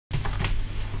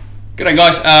G'day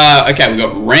guys, okay, we've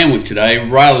got Randwick today,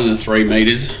 rather than the 3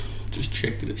 metres. Just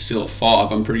checked that it's still a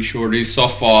 5, I'm pretty sure it is,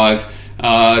 soft 5.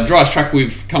 Driest track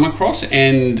we've come across,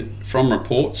 and from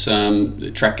reports,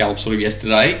 the track gallop sort of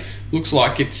yesterday, looks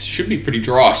like it should be pretty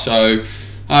dry. So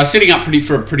setting up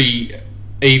for a pretty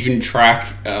even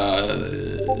track.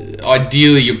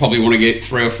 Ideally you'll probably want to get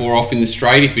 3 or 4 off in the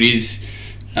straight if it is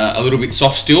a little bit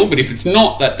soft still, but if it's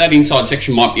not, that inside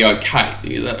section might be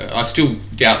okay. I still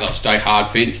doubt they'll stay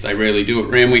hard fence. They rarely do at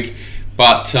Randwick,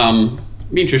 but it'll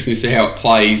be interesting to see how it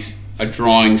plays a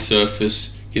drying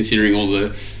surface, considering all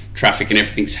the traffic and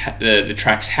everything the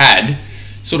track's had.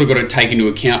 Sort of got to take into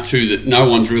account too that no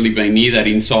one's really been near that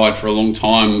inside for a long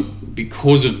time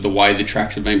because of the way the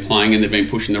tracks have been playing and they've been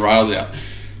pushing the rails out.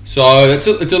 So it's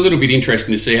a little bit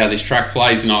interesting to see how this track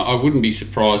plays, and I wouldn't be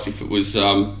surprised if it was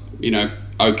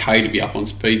okay to be up on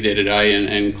speed there today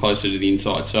and closer to the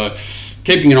inside. So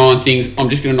keeping an eye on things, I'm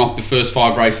just going to knock the first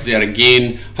 5 races out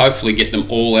again, hopefully get them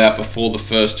all out before the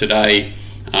first today.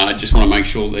 Just want to make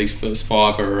sure these first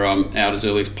 5 are out as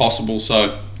early as possible.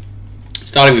 So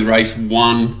starting with race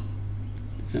 1,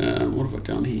 what have I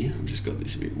done here? I've just got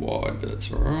this a bit wide, but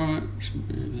that's alright. Just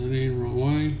move that in wrong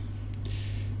way.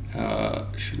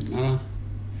 Shouldn't matter.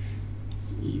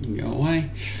 You can go away.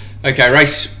 Okay,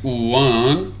 race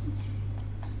 1.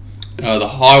 The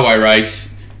highway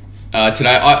race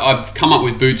today. I've come up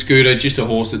with Boot Scooter, just a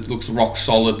horse that looks rock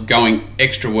solid, going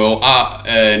extra well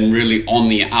and really on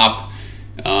the up.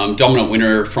 Dominant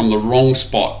winner from the wrong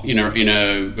spot in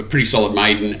a pretty solid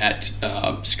maiden at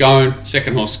Scone.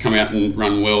 Second horse has come out and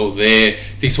run well there.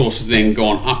 This horse has then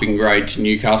gone up in grade to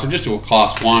Newcastle, just to a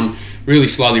class 1. Really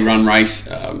slowly run race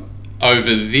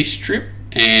over this trip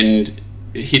and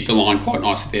hit the line quite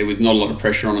nicely there with not a lot of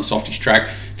pressure on a softish track.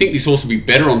 I think this horse will be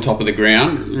better on top of the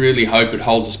ground. Really hope it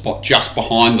holds a spot just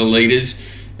behind the leaders.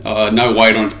 No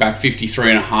weight on its back,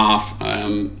 53.5,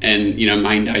 and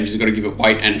main danger's got to give it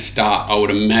weight and a start, I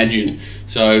would imagine.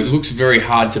 So it looks very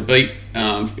hard to beat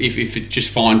if it just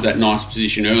finds that nice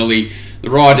position early. The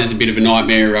rider's a bit of a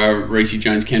nightmare. Reese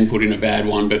Jones can put in a bad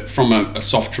one, but from a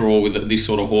soft draw with this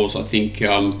sort of horse, I think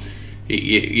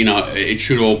it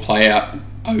should all play out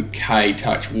okay.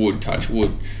 Touch wood, touch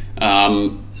wood.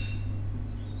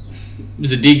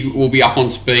 Zadig will be up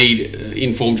on speed,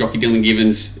 informed jockey Dylan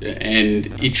Givens, and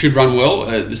it should run well.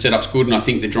 The setup's good, and I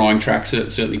think the drying track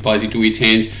certainly plays into its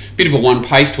hands. Bit of a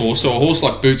one-paced horse, so a horse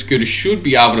like Boot Scooter should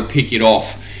be able to pick it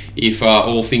off if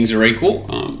all things are equal.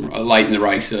 Late in the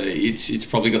race, it's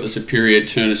probably got the superior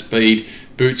turn of speed,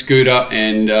 Boot Scooter,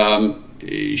 and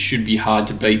it should be hard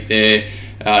to beat there.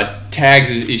 Tags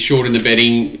is short in the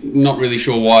betting. Not really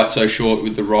sure why it's so short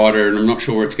with the rider, and I'm not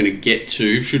sure where it's going to get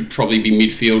to. Should probably be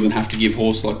midfield and have to give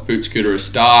horse like Boot Scooter a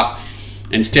start.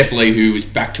 And Stepley, who was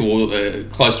back to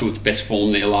close to its best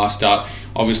form there last start.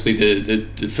 Obviously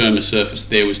the firmer surface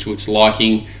there was to its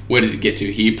liking. Where does it get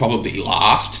to here? Probably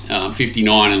last.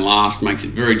 59 and last makes it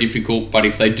very difficult, but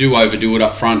if they do overdo it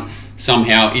up front,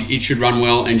 somehow it should run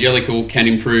well. Angelical can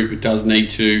improve, but does need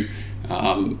to.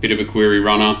 Bit of a query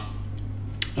runner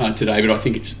today, but I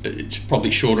think it's probably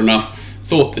short enough.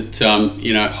 Thought that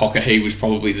Hockahee was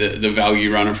probably the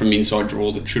value runner from inside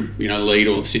draw that should lead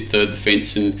or sit third the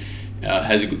fence, and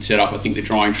has a good setup. I think the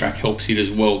drying track helps it as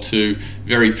well too.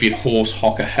 Very fit horse,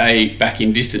 Hockahee, back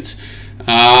in distance.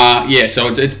 So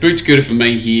it's Boot Scooter for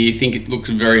me here. I think it looks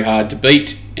very hard to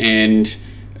beat, and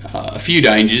a few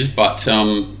dangers, but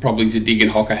probably Zadig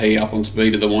and Hockahee up on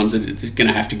speed are the ones that it's going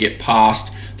to have to get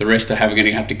past. The rest are going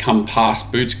to have to come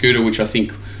past Boot Scooter, which I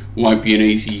think won't be an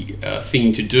easy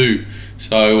thing to do.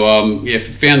 So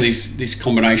found this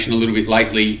combination a little bit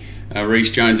lately.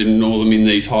 Reese Jones and Northam in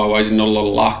these highways and not a lot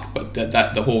of luck, but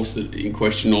the horse that in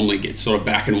question normally gets sort of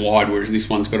back and wide, whereas this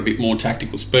one's got a bit more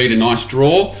tactical speed, a nice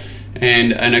draw,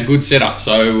 and a good setup.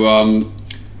 So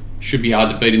should be hard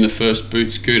to beat in the first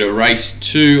Boot Scooter. Race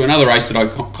 2, another race that I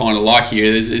kind of like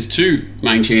here. There's 2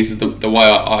 main chances. The way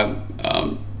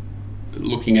I'm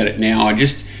looking at it now,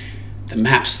 the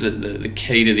maps, the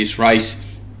key to this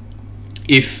race.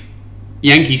 If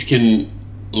Yankees can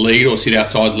lead or sit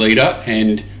outside leader,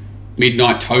 and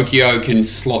Midnight Tokyo can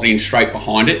slot in straight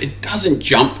behind it, it doesn't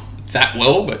jump that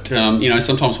well, but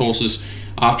sometimes horses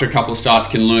after a couple of starts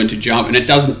can learn to jump, and it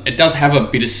does have a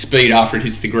bit of speed after it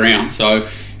hits the ground. So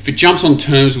if it jumps on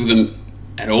terms with them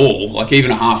at all, like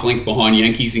even a half length behind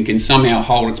Yankees, and can somehow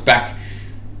hold its back,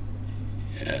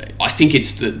 I think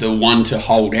it's the one to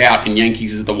hold out, and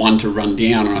Yankees is the one to run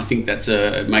down, and I think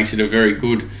it makes it a very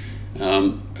good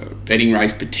betting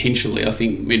race potentially. I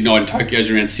think Midnight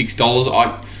Tokyo's around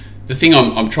 $6. The thing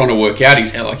I'm trying to work out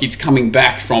is how, it's coming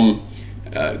back from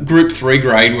Group 3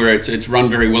 grade, where it's run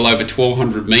very well over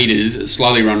 1,200 metres, a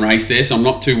slowly run race there, so I'm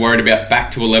not too worried about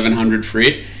back to 1,100 for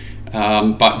it.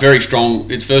 But very strong.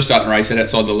 Its first starting race had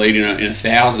outside the lead in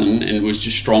 1,000 and was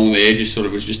just strong there.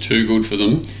 Was just too good for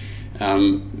them.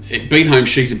 It beat home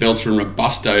She's a Belter and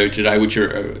Robusto today, which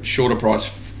are shorter price,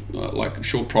 like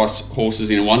short price horses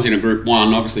one's in a Group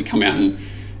 1. Obviously come out and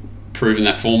proven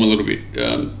that form a little bit.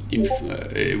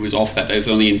 It was off that day. It was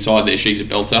on the inside there. She's a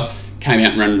Belter came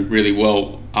out and ran really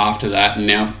well after that, and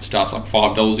now starts like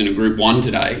 $5 in a Group 1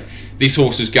 today. This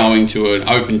horse is going to an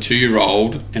open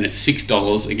 2-year-old, and it's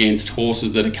 $6 against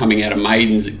horses that are coming out of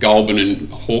maidens at Goulburn and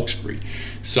Hawkesbury.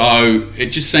 So it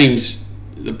just seems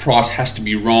the price has to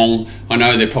be wrong. I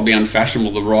know they're probably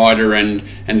unfashionable, the rider and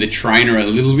the trainer, a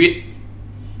little bit.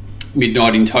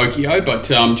 Midnight in Tokyo, but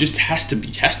just has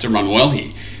to run well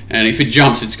here. And if it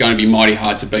jumps, it's going to be mighty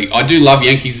hard to beat. I do love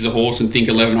Yankees as a horse and think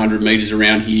 1,100 metres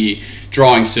around here,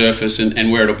 drying surface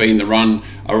and where it'll be in the run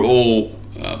are all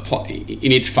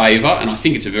in its favour, and I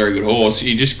think it's a very good horse.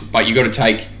 But you got to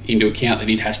take into account that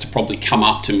it has to probably come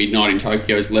up to Midnight in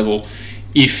Tokyo's level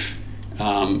if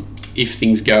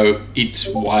things go its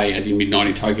way, as in Midnight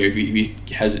in Tokyo, if it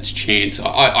has its chance.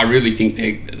 I really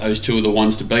think those two are the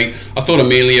ones to beat. I thought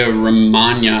Amelia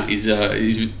Romagna is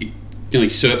nearly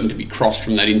certain to be crossed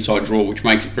from that inside draw, which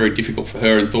makes it very difficult for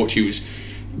her, and thought she was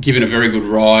given a very good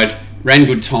ride. Ran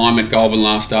good time at Goulburn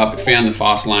last start, but found the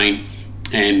fast lane,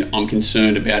 and I'm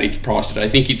concerned about its price today. I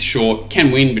think it's short,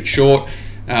 can win, but short.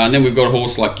 And then we've got a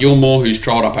horse like Gilmore, who's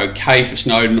trialled up okay for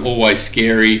Snowden, always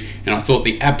scary. And I thought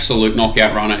the absolute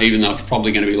knockout runner, even though it's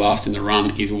probably going to be last in the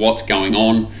run, is What's Going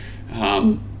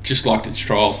On. Just liked its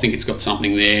trials, think it's got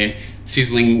something there.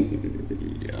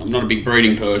 Sizzling, I'm not a big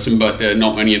breeding person, but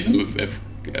not many of them have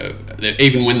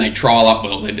even when they trial up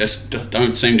well, they just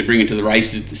don't seem to bring it to the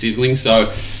races, the Sizzling.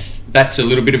 So that's a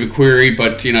little bit of a query,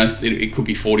 but you know, it could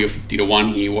be 40 or 50 to 1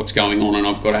 here, What's Going On, and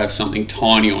I've got to have something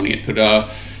tiny on it.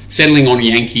 But settling on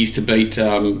Yankees to beat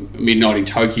Midnight in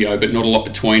Tokyo, but not a lot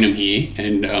between them here,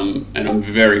 and I'm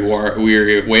very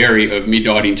wary of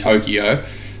Midnight in Tokyo.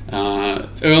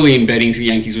 Early in betting, the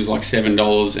Yankees was like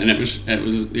 $7, and it was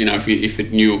you know, if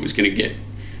it knew it was going to get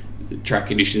track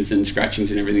conditions and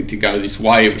scratchings and everything to go this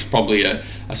way, it was probably a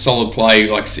solid play.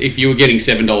 Like if you were getting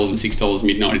 $7 and $6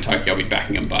 Midnight in Tokyo, I'd be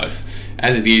backing them both.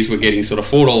 As it is, we're getting sort of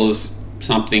 $4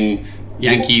 something.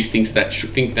 Yankees think that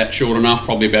short enough,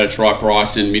 probably about its right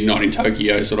price, and Midnight in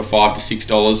Tokyo sort of $5 to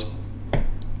 $6,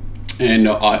 and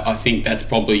I think that's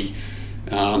probably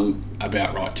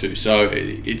about right too. So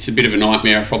it's a bit of a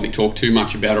nightmare. I've probably talked too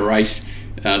much about a race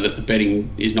that the betting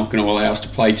is not going to allow us to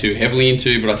play too heavily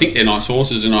into, but I think they're nice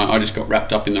horses, and I just got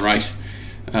wrapped up in the race.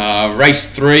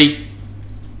 Race 3,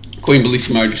 Queen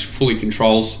Bellissimo just fully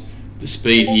controls the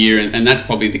speed here, and that's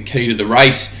probably the key to the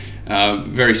race.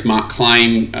 Very smart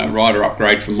claim, rider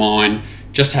upgrade for mine.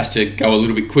 Just has to go a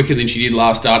little bit quicker than she did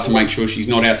last start to make sure she's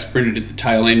not out sprinted at the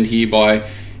tail end here by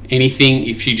anything.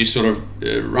 If she just sort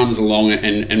of runs along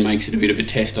and makes it a bit of a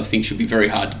test, I think she'll be very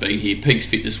hard to beat here. Peaks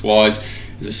fitness wise,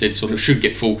 as I said, sort of should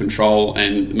get full control,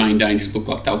 and Main Dangers look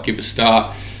like they'll give a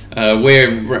start. Where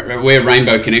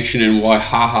Rainbow Connection and why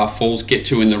Ha Ha Falls get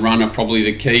to in the run are probably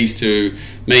the keys to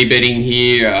me betting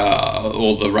here,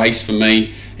 or the race for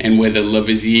me, and whether Le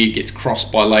Vizier gets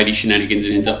crossed by Lady Shenanigans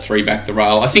and ends up 3 back the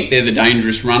rail. I think they're the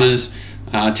dangerous runners.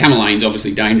 Tamerlane's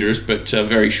obviously dangerous, but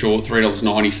very short.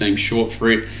 $3.90 seems short for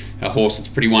it. A horse that's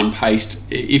pretty one-paced.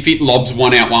 If it lobs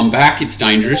one out, one back, it's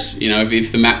dangerous. You know,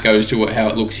 if the map goes to how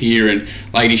it looks here, and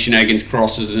Lady Shenanigans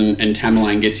crosses and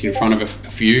Tamerlane gets in front of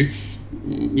a few,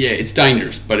 yeah, it's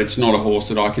dangerous, but it's not a horse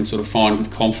that I can sort of find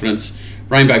with confidence.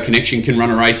 Rainbow Connection can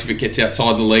run a race if it gets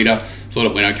outside the leader. Thought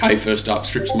it went okay first up,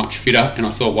 Strip's much fitter, and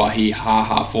I thought why he Ha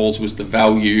Ha Falls was the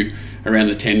value around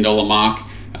the $10 mark.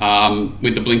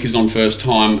 With the blinkers on first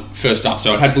up.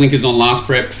 So it had blinkers on last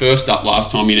prep, first up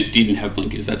last time in, it didn't have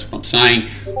blinkers, that's what I'm saying.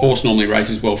 Horse normally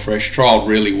races well fresh, trialled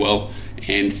really well,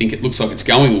 and think it looks like it's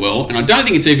going well, and I don't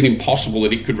think it's even impossible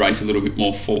that it could race a little bit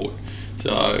more forward.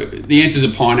 So the answer's a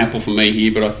pineapple for me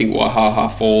here, but I think why Ha Ha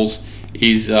Falls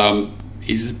is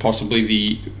possibly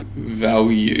the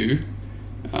value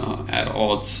at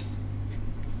odds.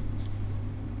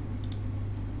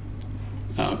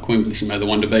 Queen Bellissimo, the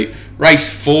one to beat. Race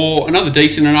 4, another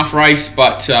decent enough race,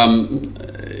 but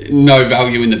no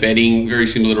value in the betting. Very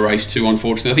similar to race 2,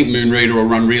 unfortunately. I think Moonreader will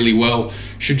run really well.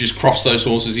 Should just cross those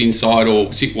horses inside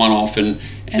or sit one off, and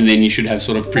then you should have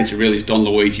sort of Prince Aurelius, Don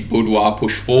Luigi, Boudoir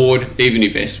push forward. Even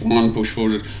if S1 push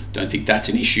forward, don't think that's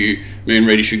an issue.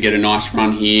 Moonreader should get a nice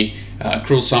run here.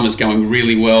 Cruel Summer's going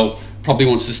really well. probably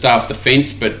wants to stay off the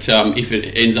fence, but if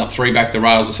it ends up 3 back the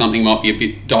rails or something, might be a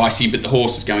bit dicey. But the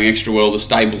horse is going extra well. The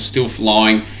stable's still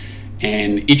flying,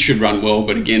 and it should run well.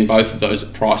 But again, both of those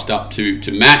are priced up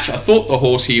to match. I thought the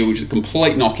horse here, which is a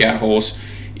complete knockout horse,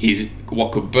 is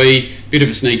what could be a bit of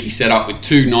a sneaky setup with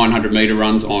 2 900-metre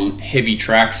runs on heavy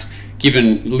tracks.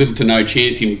 Given little to no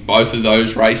chance in both of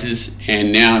those races,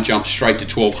 and now jumps straight to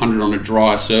 1200 on a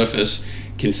drier surface,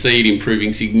 can see it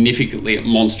improving significantly at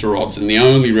monster odds. And the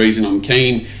only reason I'm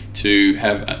keen to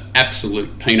have an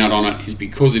absolute peanut on it is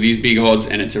because it is big odds,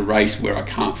 and it's a race where I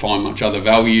can't find much other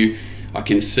value. I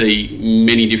can see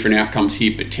many different outcomes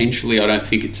here potentially. I don't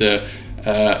think it's a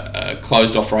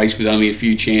closed off race with only a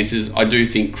few chances. I do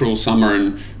think Cruel Summer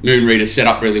and Moonreader set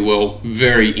up really well,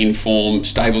 very informed,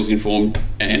 stables informed,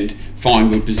 and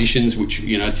find good positions, which,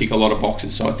 you know, tick a lot of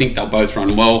boxes. So I think they'll both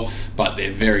run well, but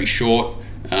they're very short,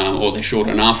 or they're short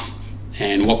enough.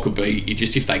 And what could be,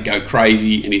 just if they go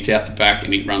crazy and it's out the back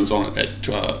and it runs on it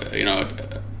at you know,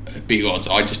 at big odds,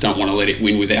 I just don't want to let it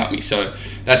win without me. So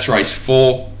that's race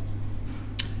 4.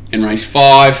 And race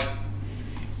 5,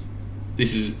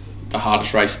 this is the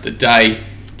hardest race of the day.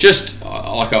 Just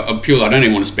like a purely, I don't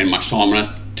even want to spend much time on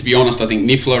it. To be honest, I think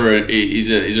Niffler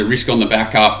is a risk on the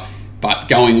back up, but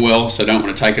going well, so don't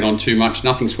want to take it on too much.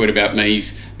 Nothing sweat about me.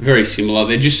 He's very similar.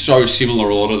 They're just so similar,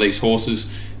 a lot of these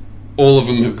horses. All of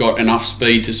them have got enough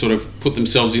speed to sort of put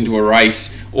themselves into a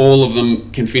race. All of them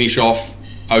can finish off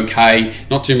okay.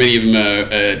 Not too many of them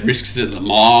are risks at the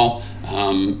mile.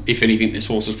 If anything, this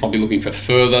horse is probably looking for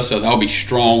further, so they'll be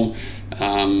strong.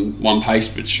 One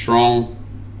pace, but strong.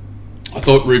 I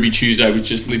thought Ruby Tuesday was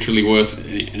just literally worth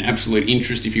an absolute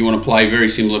interest if you want to play, very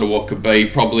similar to What Could Be.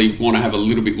 Probably want to have a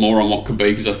little bit more on What Could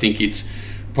Be because I think it's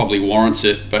probably warrants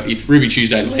it. But if Ruby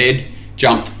Tuesday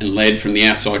jumped and led from the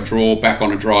outside draw back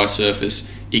on a drier surface,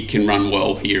 it can run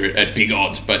well here at big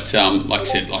odds. But like I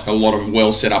said, like a lot of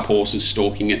well set up horses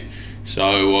stalking it.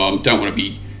 So don't want to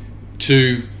be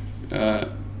too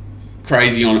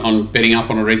crazy on betting up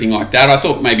on it or anything like that. I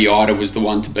thought maybe Ida was the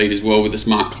one to beat as well, with a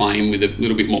smart claim, with a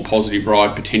little bit more positive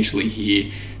ride potentially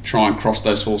here. Try and cross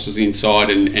those horses inside,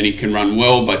 and it can run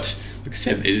well. But like I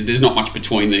said, there's not much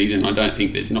between these, and I don't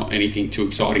think there's not anything too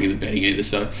exciting in the betting either.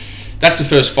 So that's the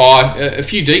first 5. A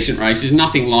few decent races.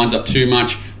 Nothing lines up too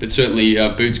much, but certainly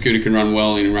Boot Scooter can run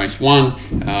well in race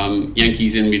 1.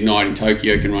 Yankees and Midnight in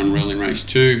Tokyo can run well in race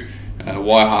 2.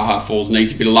 Waihaha Falls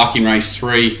needs a bit of luck in race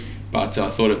 3. But I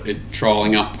thought it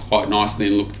trialling up quite nicely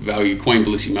and looked value. Queen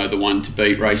Bellissimo, the one to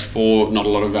beat. Race 4, not a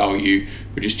lot of value.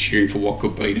 We're just cheering for What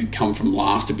Could Be to come from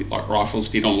last, a bit like Rifles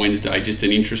did on Wednesday. Just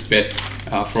an interest bet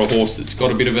for a horse that's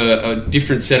got a bit of a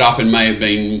different setup and may have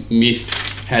been missed.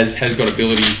 Has got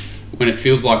ability when it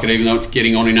feels like it, even though it's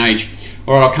getting on in age.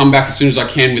 All right, I'll come back as soon as I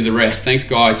can with the rest. Thanks,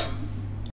 guys.